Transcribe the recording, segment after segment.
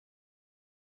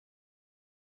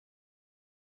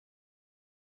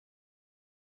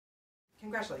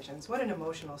Congratulations, what an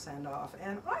emotional send-off.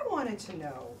 And I wanted to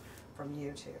know from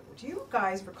you two, do you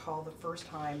guys recall the first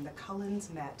time the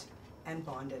Cullens met and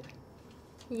bonded?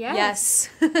 Yes.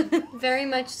 Very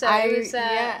much so. It was,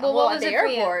 well, what at was the it for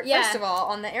you? airport, Yeah. first of all,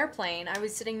 on the airplane, I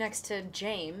was sitting next to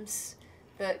James,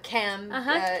 the Cam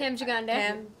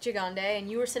Gigande, and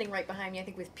you were sitting right behind me, I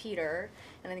think, with Peter,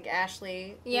 and I think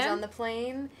Ashley was on the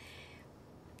plane.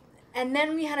 And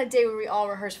then we had a day where we all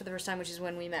rehearsed for the first time, which is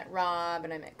when we met Rob,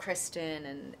 and I met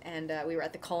Kristen, and we were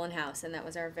at the Cullen House, and that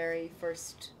was our very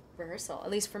first rehearsal,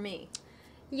 at least for me.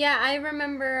 Yeah, I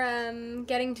remember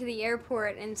getting to the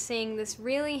airport and seeing this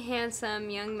really handsome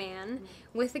young man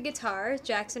with a guitar,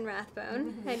 Jackson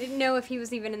Rathbone. I didn't know if he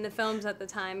was even in the films at the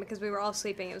time because we were all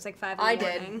sleeping. It was like 5 in the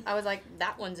morning. I did. I was like,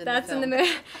 that one's in That's the film. in the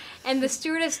movie. And the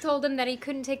stewardess told him that he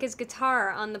couldn't take his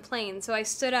guitar on the plane. So I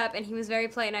stood up and he was very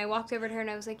polite and I walked over to her and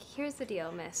I was like, here's the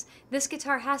deal, miss. This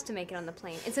guitar has to make it on the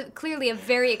plane. It's clearly a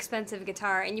very expensive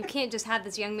guitar and you can't just have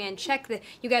this young man check that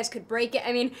you guys could break it.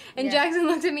 I mean, and Jackson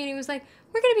looked at me and he was like,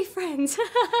 we're going to be friends.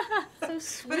 So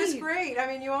sweet. But it's great. I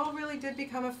mean, you all really did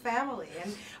become a family.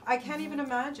 And I can't even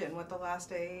imagine what the last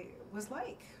day was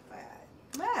like.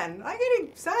 Man, I'm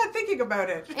getting sad thinking about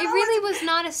it. It really was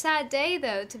not a sad day,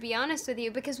 though, to be honest with you,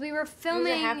 because we were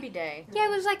filming. It was a happy day. Yeah,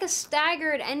 it was like a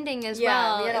staggered ending as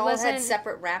well. Yeah, we all had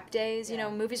separate rap days. You know,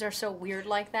 movies are so weird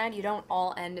like that. You don't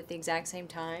all end at the exact same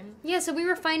time. Yeah, so we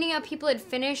were finding out people had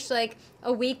finished like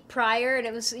a week prior, and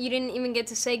you didn't even get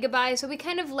to say goodbye. So we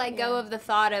kind of let go of the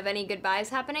thought of any goodbyes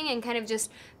happening and kind of just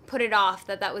put it off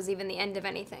that was even the end of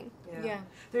anything. Yeah.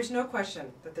 There's no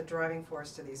question that the driving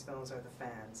force to these films are the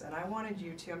fans. And I wanted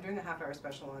you to, I'm doing a half-hour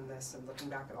special on this and looking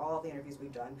back at all the interviews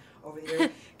we've done over the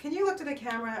years. Can you look to the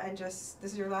camera and just,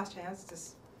 this is your last chance,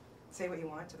 just say what you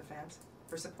want to the fans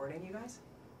for supporting you guys?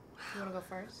 You want to go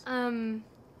first?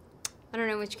 I don't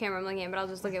know which camera I'm looking at, but I'll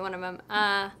just look at one of them.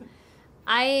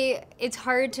 It's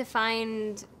hard to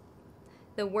find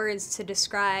the words to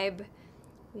describe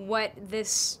what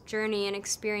this journey and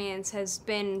experience has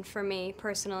been for me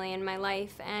personally in my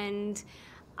life, and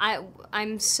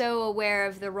I'm so aware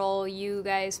of the role you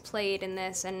guys played in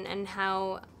this and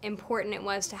how important it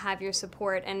was to have your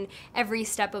support and every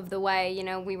step of the way. You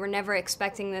know, we were never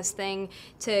expecting this thing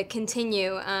to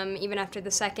continue. Even after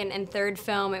the second and third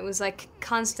film, it was like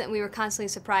we were constantly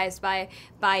surprised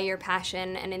by your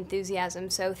passion and enthusiasm.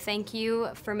 So thank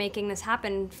you for making this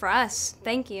happen for us.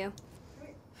 Thank you.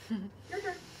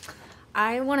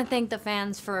 I want to thank the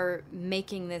fans for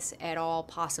making this at all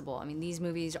possible. I mean, these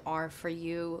movies are for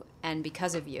you and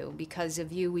because of you. Because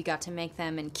of you, we got to make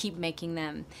them and keep making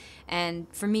them. And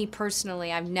for me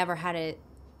personally, I've never had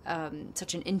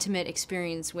such an intimate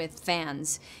experience with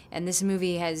fans. And this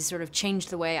movie has sort of changed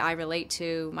the way I relate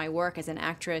to my work as an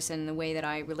actress and the way that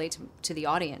I relate to the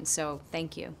audience. So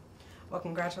thank you. Well,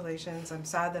 congratulations. I'm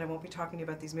sad that I won't be talking to you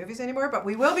about these movies anymore, but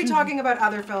we will be talking about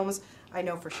other films, I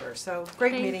know for sure. So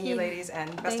great meeting you ladies,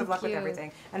 and best of luck with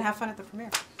everything. And have fun at the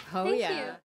premiere. Oh, yeah.